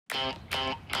Oh,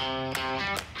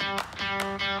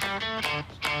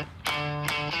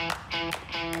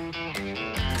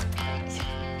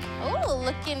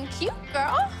 looking cute,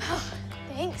 girl. Oh,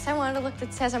 thanks. I wanted a look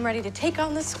that says I'm ready to take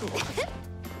on the school.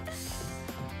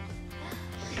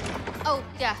 Oh,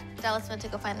 yeah. Dallas went to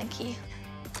go find the key.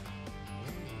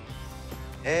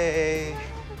 Hey.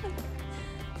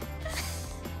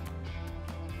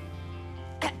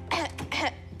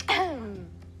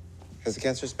 Has the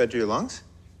cancer spread to your lungs?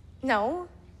 No,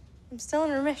 I'm still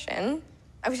in remission.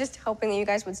 I was just hoping that you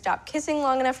guys would stop kissing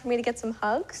long enough for me to get some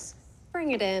hugs.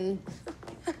 Bring it in.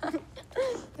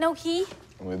 No key?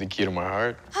 Only the key to my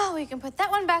heart. Oh, we can put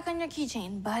that one back on your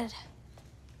keychain, bud.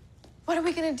 What are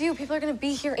we gonna do? People are gonna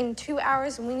be here in 2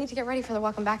 hours, and we need to get ready for the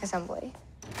welcome back assembly.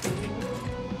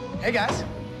 Hey, guys.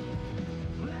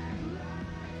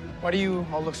 Why do you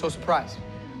all look so surprised?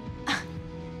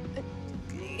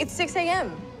 It's 6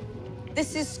 a.m.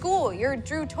 This is school. You're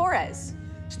Drew Torres.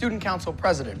 Student Council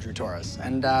President Drew Torres.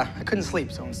 And I couldn't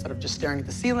sleep, so instead of just staring at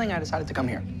the ceiling, I decided to come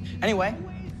here. Anyway,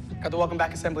 got the welcome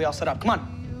back assembly all set up. Come on.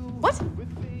 What?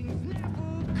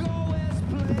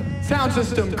 Sound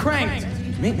system cranked.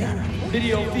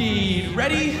 Video feed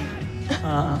ready.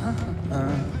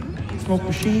 Smoke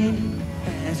machine.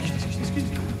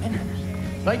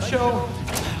 Light show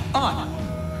on.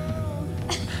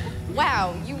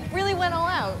 Wow, you really went all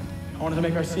out. I wanted to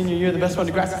make our senior year the best one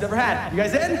Degrassi's ever had. You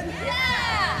guys in?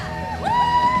 Yeah! Woo!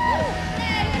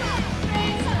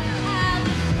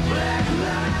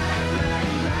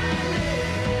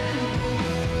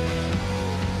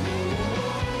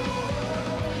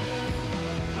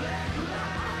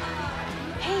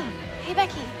 Hey,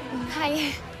 Becky.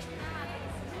 Hi.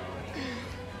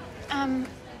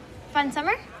 Fun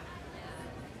summer?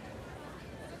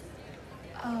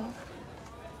 Oh.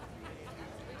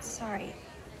 Sorry.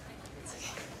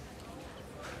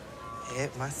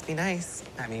 It must be nice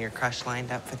having your crush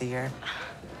lined up for the year.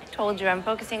 I told you I'm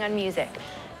focusing on music,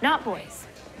 not boys.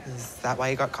 Is that why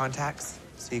you got contacts?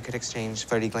 So you could exchange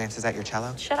flirty glances at your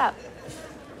cello? Shut up.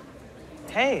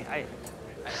 Hey,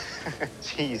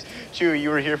 Jeez, Chew, you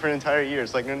were here for an entire year.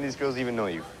 It's like none of these girls even know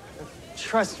you.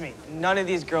 Trust me, none of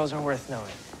these girls are worth knowing.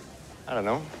 I don't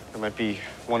know. There might be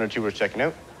one or two worth checking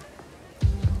out.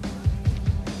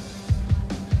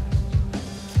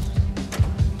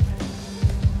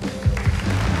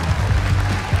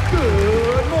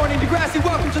 Good morning, Degrassi.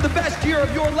 Welcome to the best year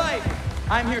of your life.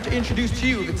 I'm here to introduce to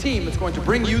you the team that's going to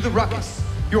bring you the ruckus.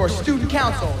 Your student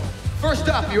council. First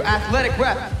up, your athletic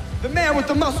rep, the man with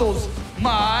the muscles,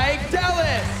 Mike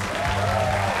Dallas.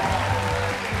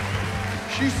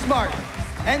 She's smart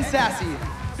and sassy.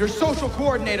 Your social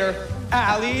coordinator,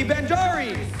 Alli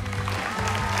Benjari.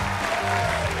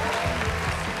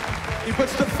 He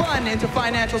puts the fun into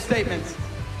financial statements.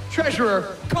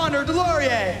 Treasurer, Connor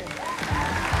Delorier.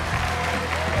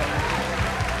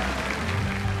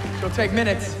 She'll take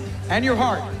minutes and your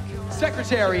heart.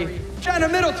 Secretary, Jenna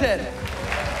Middleton.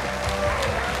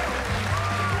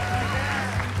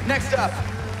 Next up,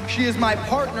 she is my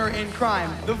partner in crime.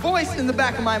 The voice in the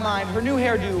back of my mind, her new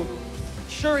hairdo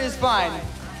sure is fine.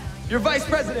 Your Vice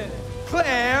President,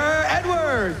 Claire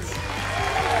Edwards.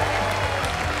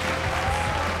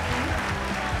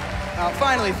 Now,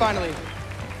 finally,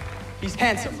 he's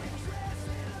handsome.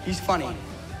 He's funny.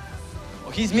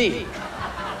 Well, he's me.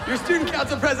 Your Student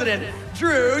Council President,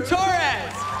 Drew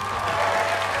Torres.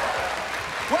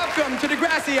 Welcome to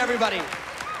Degrassi, everybody.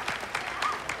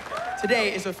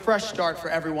 Today is a fresh start for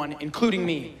everyone, including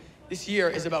me. This year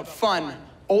is about fun,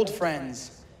 old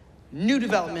friends, new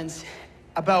developments,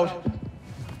 about...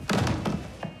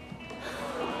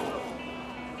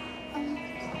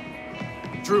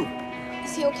 Drew.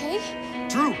 Is he okay?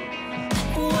 Drew.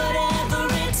 Whatever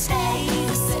it takes,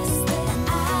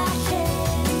 I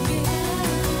can be.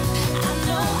 I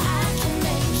know I can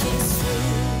make it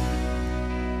through.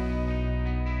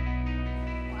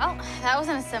 Well, that was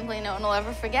an assembly no one will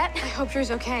ever forget. I hope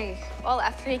Drew's okay. Well,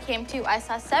 after he came to, I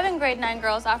saw 7 grade 9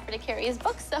 girls offer to carry his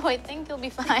books, so I think he'll be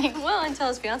fine. Well, until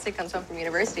his fiance comes home from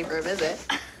university for a visit.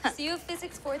 So you have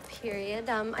physics 4th period.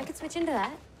 I could switch into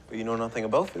that. But you know nothing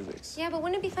about physics. Yeah, but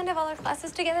wouldn't it be fun to have all our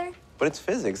classes together? But it's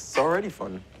physics. It's already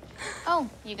fun. Oh,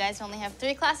 you guys only have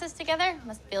 3 classes together?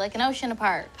 Must be like an ocean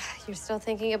apart. You're still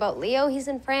thinking about Leo? He's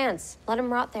in France. Let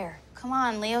him rot there. Come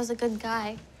on, Leo's a good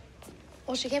guy.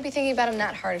 Well, she can't be thinking about him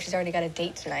that hard if she's already got a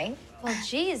date tonight. Well,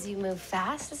 geez, you move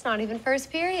fast. It's not even 1st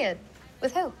period.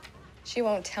 With who? She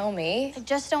won't tell me. I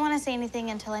just don't want to say anything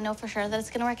until I know for sure that it's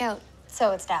gonna work out.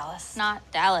 So it's Dallas. Not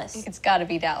Dallas. It's gotta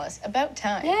be Dallas. About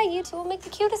time. Yeah, you two will make the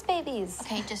cutest babies.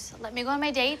 Okay, just let me go on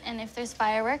my date, and if there's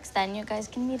fireworks, then you guys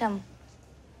can meet him.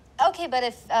 Okay, but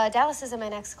if Dallas is in my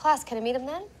next class, can I meet him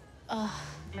then?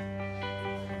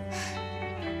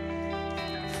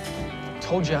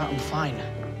 Told ya, I'm fine.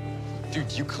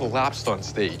 Dude, you collapsed on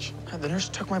stage. The nurse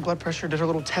took my blood pressure, did her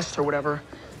little test or whatever.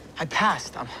 I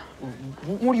passed.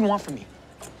 What do you want from me?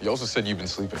 You also said you've been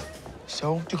sleeping.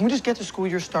 So, dude, can we just get the school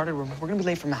year started? We're gonna be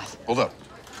late for math. Hold up.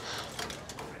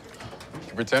 You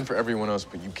can pretend for everyone else,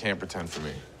 but you can't pretend for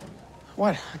me.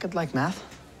 What? I could like math.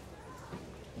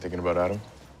 Thinking about Adam?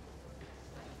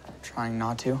 Trying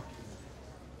not to.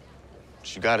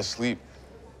 But you gotta sleep.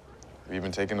 Have you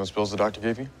been taking those pills the doctor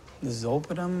gave you? The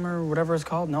Zolpidem or whatever it's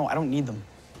called? No, I don't need them.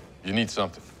 You need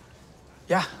something.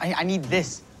 Yeah, I need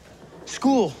this.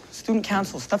 School, student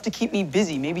council, stuff to keep me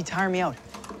busy, maybe tire me out.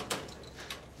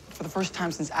 For the first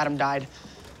time since Adam died,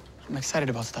 I'm excited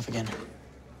about stuff again.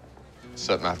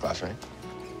 Set math class, right?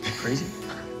 Crazy?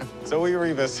 Zoë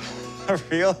Rivas, a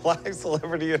real-life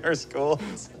celebrity in our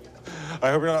schools. I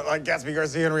hope you're not like Gatsby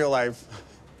Garcia in real life.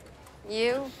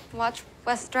 You watch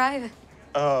West Drive?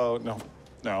 Oh,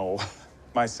 no.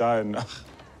 My son,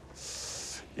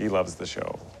 he loves the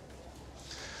show.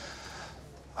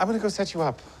 I'm gonna go set you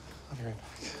up. I'll be right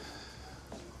back.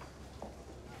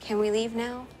 Can we leave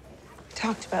now? We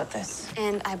talked about this.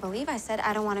 And I believe I said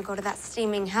I don't want to go to that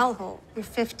steaming hellhole. You're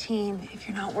 15. If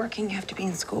you're not working, you have to be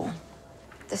in school.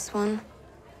 This one?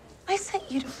 I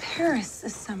sent you to Paris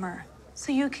this summer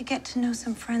so you could get to know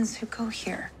some friends who go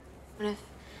here. What if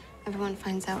everyone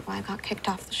finds out why I got kicked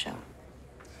off the show?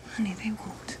 Honey, they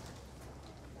won't.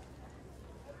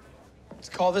 Let's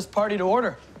call this party to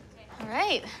order. All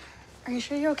right. Are you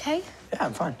sure you're okay? Yeah,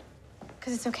 I'm fine.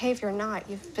 Because it's okay if you're not.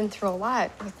 You've been through a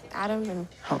lot with Adam and...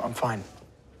 I'm fine.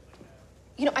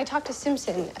 You know, I talked to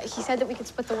Simpson. He said that we could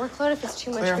split the workload if it's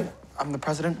too much. Claire, I'm the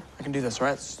president. I can do this, all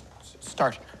right? Let's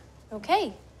start.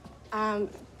 Okay.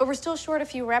 But we're still short a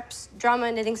few reps.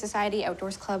 Drama, Knitting Society,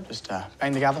 Outdoors Club. Just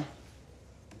bang the gavel.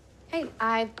 Hey,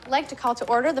 I'd like to call to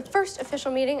order the first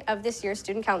official meeting of this year's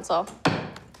Student Council.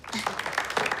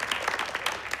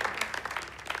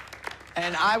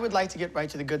 And I would like to get right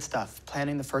to the good stuff,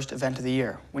 planning the first event of the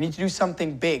year. We need to do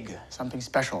something big, something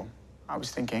special. I was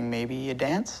thinking maybe a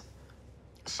dance?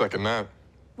 Second that.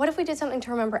 What if we did something to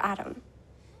remember Adam?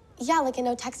 Yeah, like a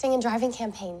no texting and driving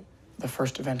campaign. The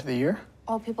first event of the year?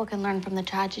 All people can learn from the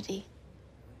tragedy.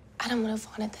 Adam would have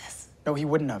wanted this. No, he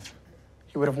wouldn't have.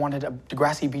 He would have wanted a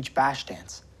Degrassi Beach bash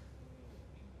dance.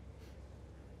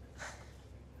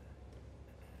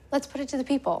 Let's put it to the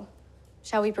people.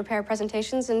 Shall we prepare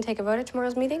presentations and take a vote at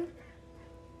tomorrow's meeting?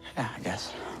 Yeah, I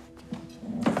guess.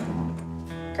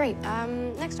 Great.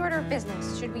 Next order of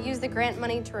business. Should we use the grant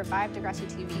money to revive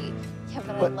Degrassi TV? Yeah,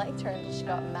 but I liked her and she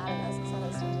got mad at us because I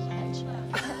was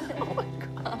detention. Oh my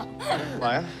God.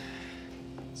 Maya,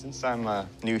 since I'm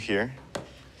new here,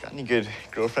 got any good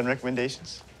girlfriend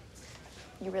recommendations?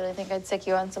 You really think I'd stick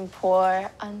you on some poor,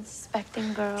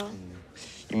 unsuspecting girl?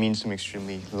 You mean some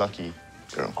extremely lucky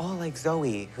girl? Oh, like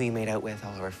Zoe, who you made out with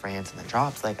all over France, and then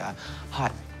drops like a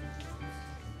hot...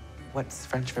 What's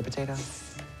French for potato?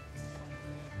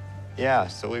 Yeah,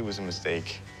 Zoe was a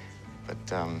mistake. But,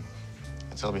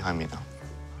 it's all behind me now.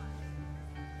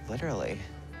 Literally.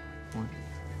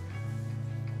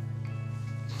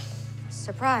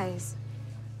 Surprise.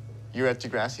 You're at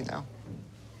Degrassi now?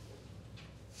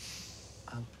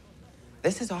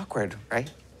 This is awkward,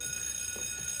 right?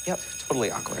 Yep,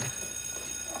 totally awkward.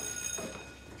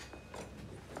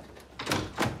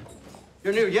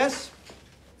 You're new, yes?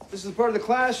 This is the part of the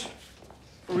class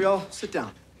where we all sit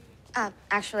down.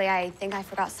 Actually, I think I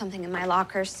forgot something in my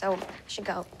locker, so I should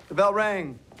go. The bell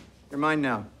rang. You're mine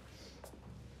now.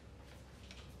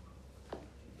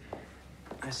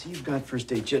 I see you've got first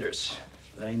day jitters,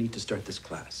 but I need to start this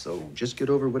class. So just get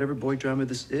over whatever boy drama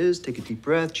this is, take a deep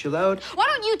breath, chill out. Why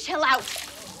don't you chill out?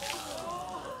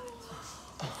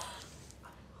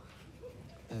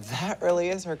 That really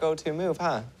is her go-to move,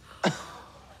 huh?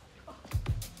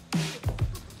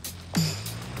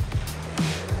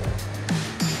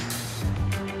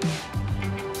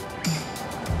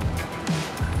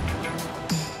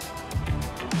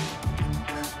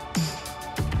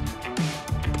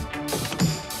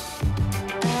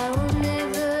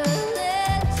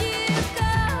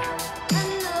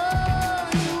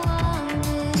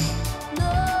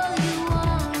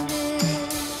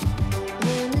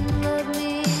 Learning love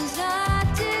means I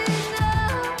do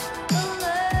know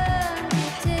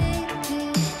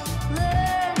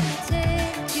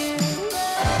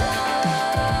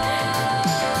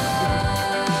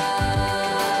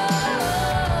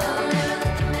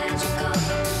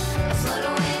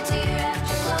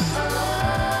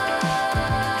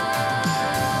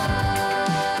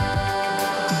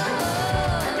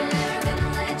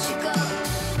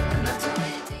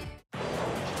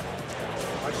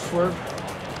Swerve.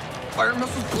 Fire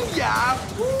missiles.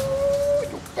 Booyah! Woo!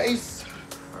 Your face.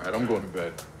 All right, I'm going to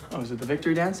bed. Oh, is it the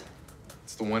victory dance?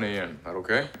 It's the 1 a.m. That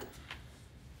okay?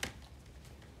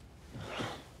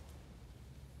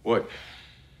 What?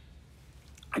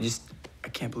 I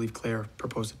can't believe Claire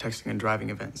proposed a texting and driving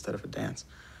event instead of a dance.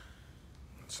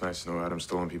 It's nice to know Adam's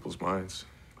still on people's minds.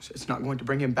 It's not going to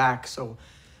bring him back, so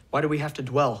why do we have to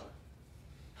dwell?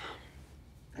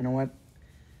 You know what?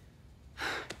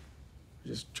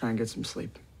 Just try and get some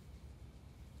sleep.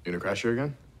 You gonna crash here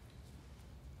again?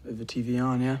 Leave the TV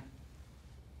on, yeah?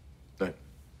 Night.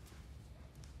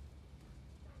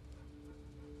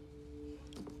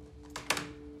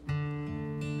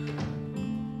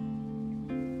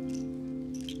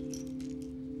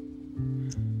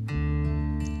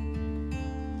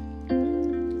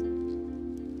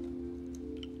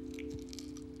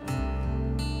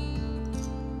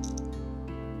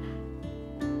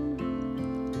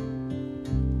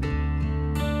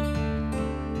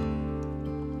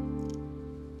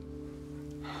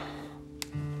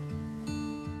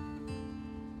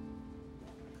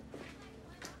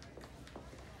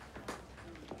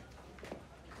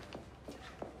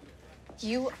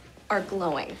 You are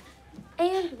glowing.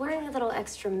 And wearing a little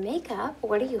extra makeup.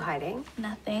 What are you hiding?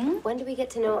 Nothing. When do we get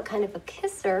to know what kind of a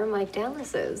kisser Mike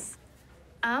Dallas is?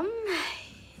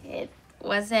 It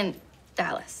wasn't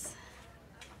Dallas.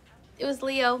 It was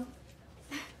Leo.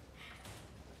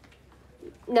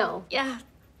 No. Yeah,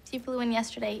 he flew in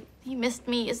yesterday. He missed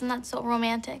me. Isn't that so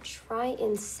romantic? Try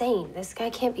insane. This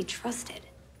guy can't be trusted.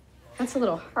 That's a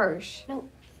little harsh. No,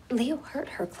 Leo hurt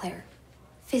her, Claire.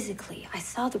 Physically. I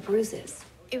saw the bruises.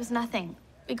 It was nothing.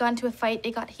 We got into a fight.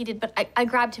 It got heated, but I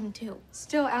grabbed him too.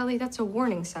 Still, Alli, that's a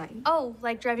warning sign. Oh,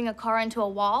 like driving a car into a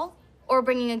wall? Or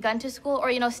bringing a gun to school?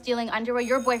 Or, stealing underwear?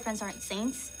 Your boyfriends aren't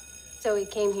saints. So he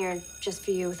came here just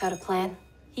for you without a plan?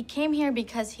 He came here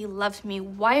because he loved me.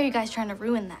 Why are you guys trying to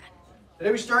ruin that?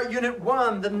 Today we start Unit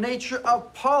 1, the nature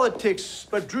of politics.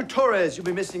 But Drew Torres, you'll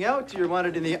be missing out. You're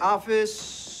wanted in the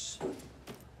office.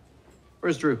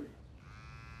 Where's Drew?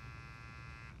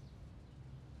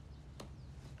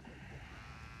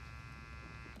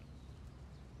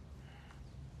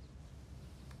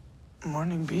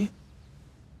 Morning, B.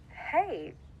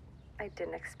 Hey, I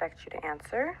didn't expect you to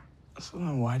answer. So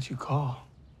then why'd you call?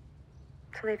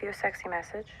 To leave you a sexy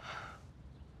message.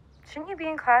 Shouldn't you be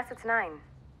in class? It's 9.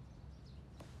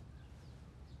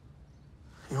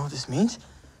 You know what this means?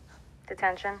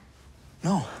 Detention?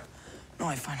 No. No,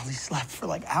 I finally slept for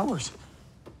like hours.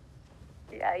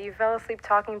 Yeah, you fell asleep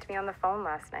talking to me on the phone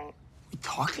last night. We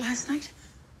talked last night?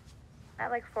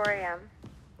 At like 4 a.m.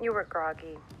 You were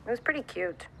groggy. It was pretty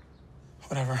cute.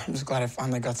 Whatever. I'm just glad I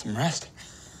finally got some rest.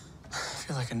 I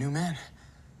feel like a new man.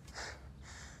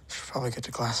 Should probably get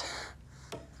to class.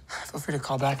 Feel free to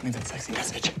call back and leave that sexy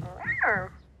message.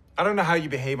 I don't know how you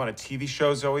behave on a TV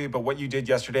show, Zoe, but what you did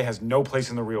yesterday has no place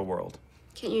in the real world.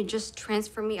 Can't you just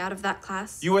transfer me out of that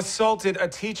class? You assaulted a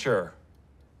teacher.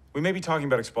 We may be talking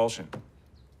about expulsion.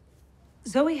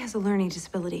 Zoe has a learning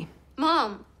disability.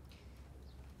 Mom!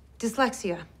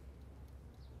 Dyslexia.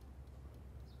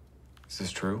 Is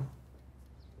this true?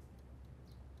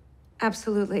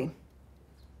 Absolutely.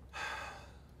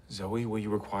 Zoe, will you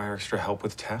require extra help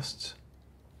with tests?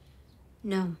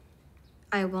 No,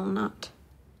 I will not.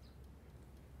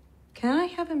 Can I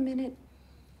have a minute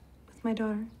with my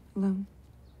daughter alone?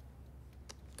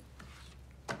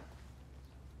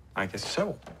 I guess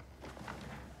so.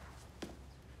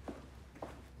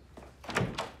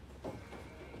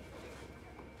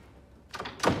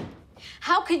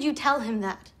 How could you tell him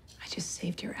that? I just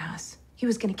saved your ass. He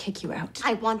was gonna kick you out.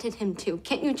 I wanted him to.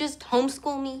 Can't you just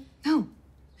homeschool me? No.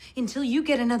 Until you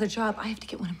get another job, I have to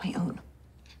get one of my own.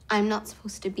 I'm not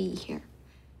supposed to be here.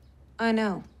 I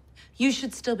know. You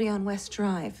should still be on West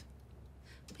Drive.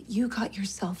 But you got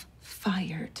yourself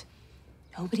fired.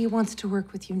 Nobody wants to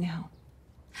work with you now.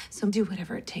 So do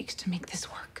whatever it takes to make this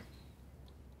work.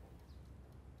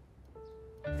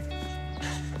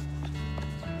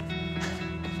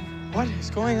 What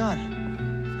is going on?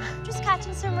 Just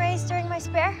catching some rays during my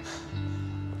spare.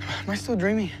 Am I still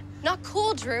dreaming? Not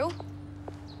cool, Drew.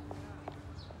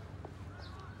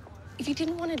 If you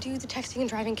didn't want to do the texting and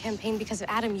driving campaign because of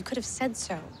Adam, you could have said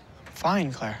so.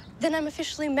 Fine, Claire. Then I'm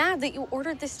officially mad that you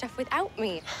ordered this stuff without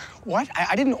me. What?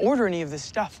 I didn't order any of this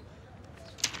stuff.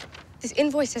 This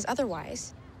invoice says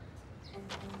otherwise.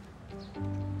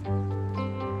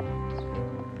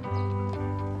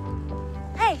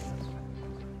 Hey,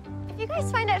 if you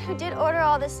guys find out who did order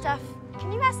all this stuff,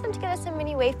 can you ask them to get us a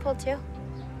mini wave pool too?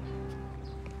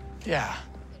 Yeah.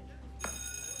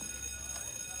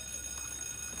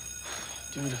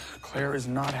 Dude, Claire is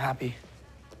not happy.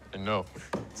 I know.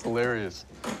 It's hilarious.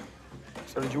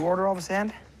 So did you order all the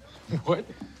sand? What?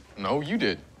 No, you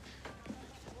did.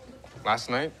 Last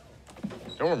night?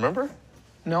 You don't remember?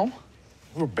 No.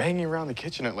 We were banging around the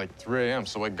kitchen at like 3 a.m.,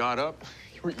 so I got up.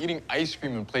 You were eating ice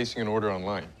cream and placing an order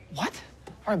online. What?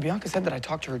 All right, Bianca said that I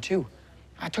talked to her too.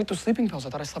 I took those sleeping pills. I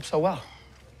thought I slept so well.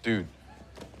 Dude,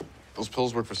 those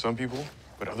pills work for some people,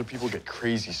 but other people get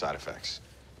crazy side effects.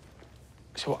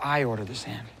 So I ordered the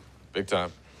sand. Big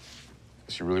time.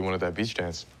 Guess you really wanted that beach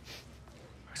dance.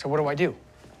 So what do I do?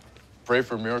 Pray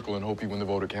for a miracle and hope you win the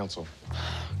vote at council.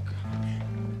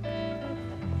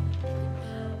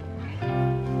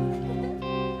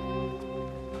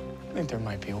 I think there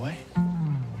might be a way.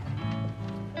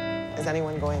 Is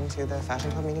anyone going to the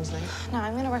fashion club meeting tonight? No,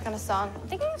 I'm gonna work on a song. I'm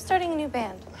thinking of starting a new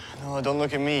band. No, don't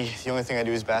look at me. The only thing I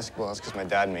do is basketball. That's because my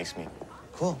dad makes me.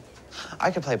 Cool. I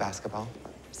could play basketball.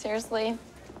 Seriously?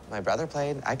 My brother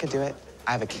played. I could do it.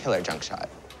 I have a killer junk shot.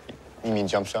 You mean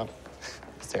jump shot?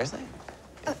 Seriously?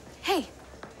 Hey,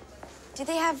 do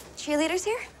they have cheerleaders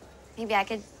here? Maybe I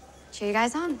could cheer you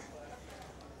guys on.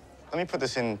 Let me put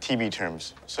this in TV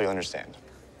terms so you'll understand.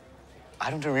 I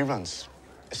don't do reruns,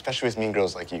 especially with mean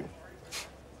girls like you.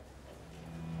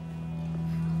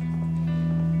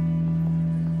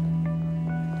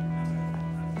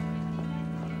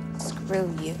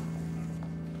 Screw you.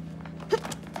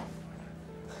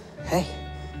 Hey,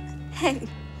 Hey,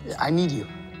 I need you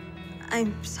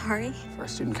I'm sorry. for a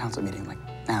student council meeting, like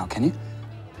now, can you?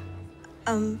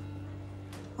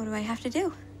 What do I have to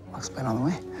do? I'll explain on the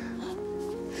way.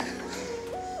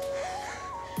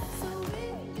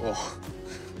 Oh,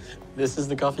 this is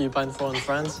the coffee you pined for on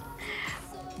France?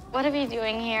 What are we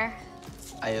doing here?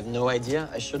 I have no idea.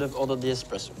 I should have ordered the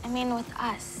espresso. I mean, with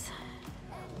us.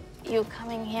 You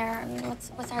coming here, I mean,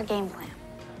 what's our game plan?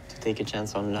 To take a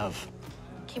chance on love.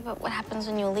 Okay, but what happens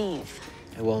when you leave?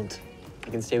 I won't. I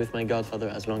can stay with my godfather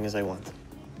as long as I want.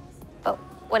 But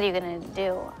what are you gonna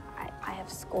do? I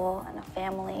have school and a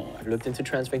family. I've looked into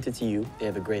transferring to TU. They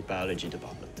have a great biology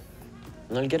department.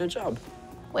 And I'll get a job.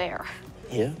 Where?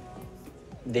 Here.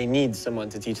 They need someone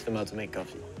to teach them how to make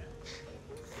coffee.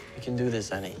 We can do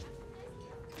this, Annie.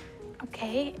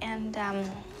 Okay, and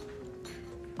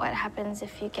what happens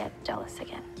if you get jealous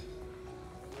again?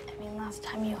 I mean, last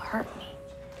time you hurt me.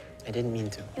 I didn't mean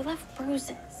to. You left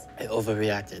bruises. I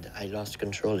overreacted. I lost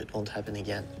control. It won't happen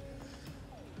again.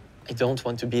 I don't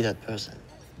want to be that person.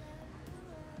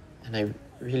 And I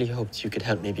really hoped you could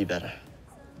help me be better.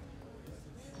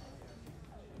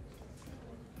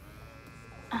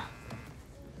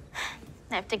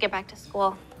 I have to get back to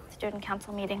school. Student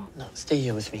council meeting. No, stay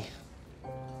here with me.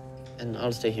 And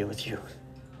I'll stay here with you.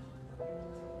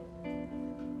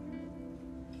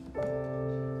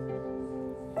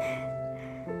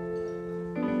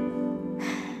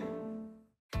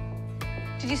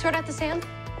 Did you sort out the sand?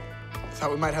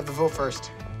 Thought we might have the vote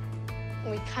first.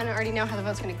 We kind of already know how the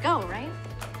vote's gonna go, right?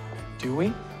 Do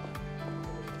we?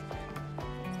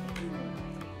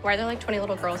 Why are there like 20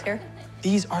 little girls here?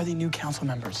 These are the new council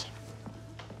members.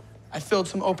 I filled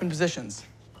some open positions.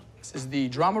 This is the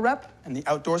drama rep and the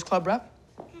outdoors club rep.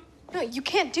 No, you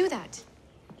can't do that.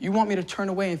 You want me to turn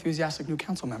away enthusiastic new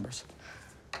council members.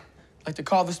 I'd like to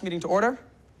call this meeting to order.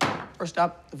 First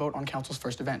up, the vote on council's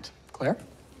first event. Claire?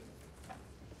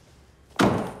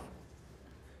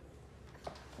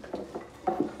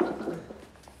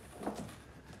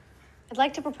 I'd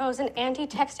like to propose an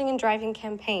anti-texting and driving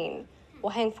campaign.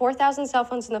 We'll hang 4,000 cell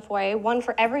phones in the foyer, one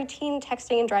for every teen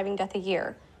texting and driving death a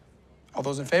year. All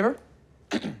those in favor?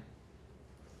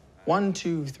 1,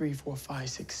 2, 3, 4, 5,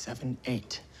 6, 7,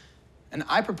 8. And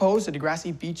I propose a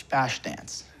Degrassi beach bash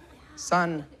dance.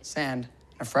 Sun, sand,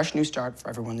 and a fresh new start for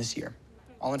everyone this year.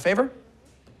 All in favor?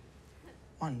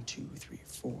 1, 2, 3,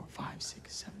 4, 5,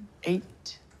 6, 7,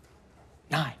 8,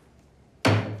 9.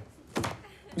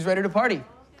 Who's ready to party?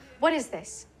 What is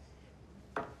this?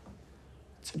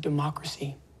 It's a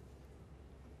democracy.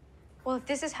 Well, if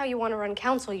this is how you want to run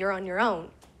council, you're on your own.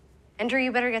 And Drew,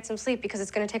 you better get some sleep because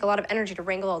it's going to take a lot of energy to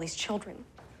wrangle all these children.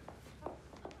 I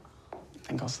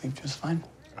think I'll sleep just fine.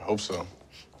 I hope so.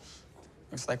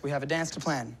 Looks like we have a dance to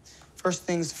plan. First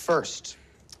things first.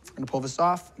 If we're gonna pull this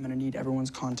off, I'm gonna need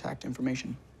everyone's contact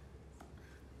information.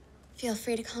 Feel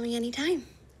free to call me anytime.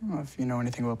 Well, if you know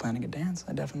anything about planning a dance,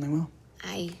 I definitely will.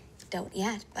 I don't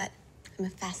yet, but I'm a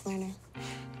fast learner.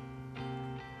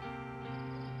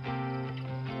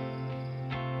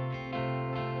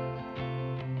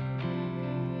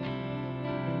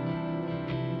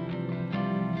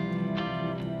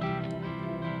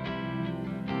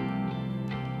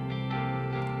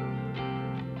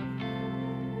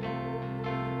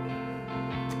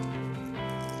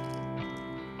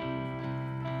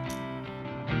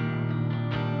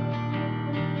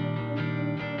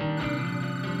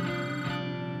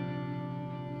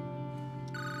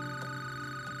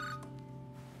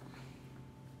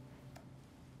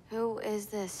 Who is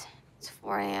this? It's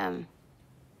 4 a.m.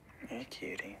 Hey,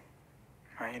 cutie.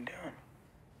 How you doing?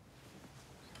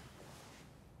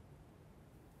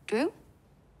 Drew?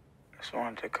 Just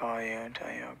wanted to call you and tell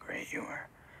you how great you were.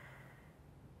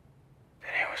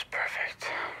 Today was perfect.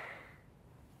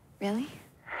 Really?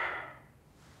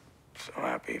 So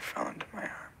happy you fell into my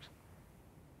arms.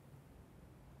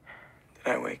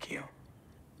 Did I wake you?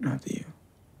 Not that you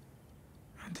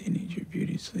need your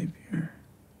beauty sleep. You're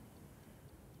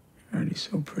already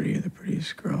so pretty. You're the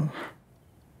prettiest girl.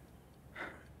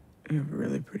 You have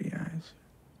really pretty eyes.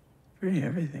 Pretty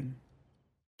everything.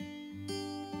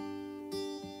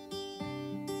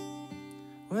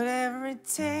 Whatever it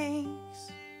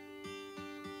takes,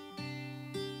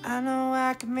 I know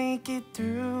I can make it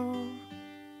through.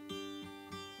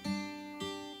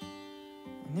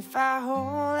 And if I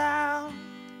hold out,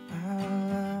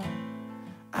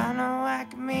 I know I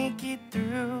can make it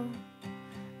through.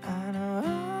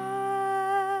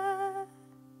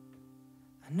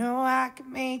 I know I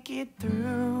can make it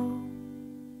through.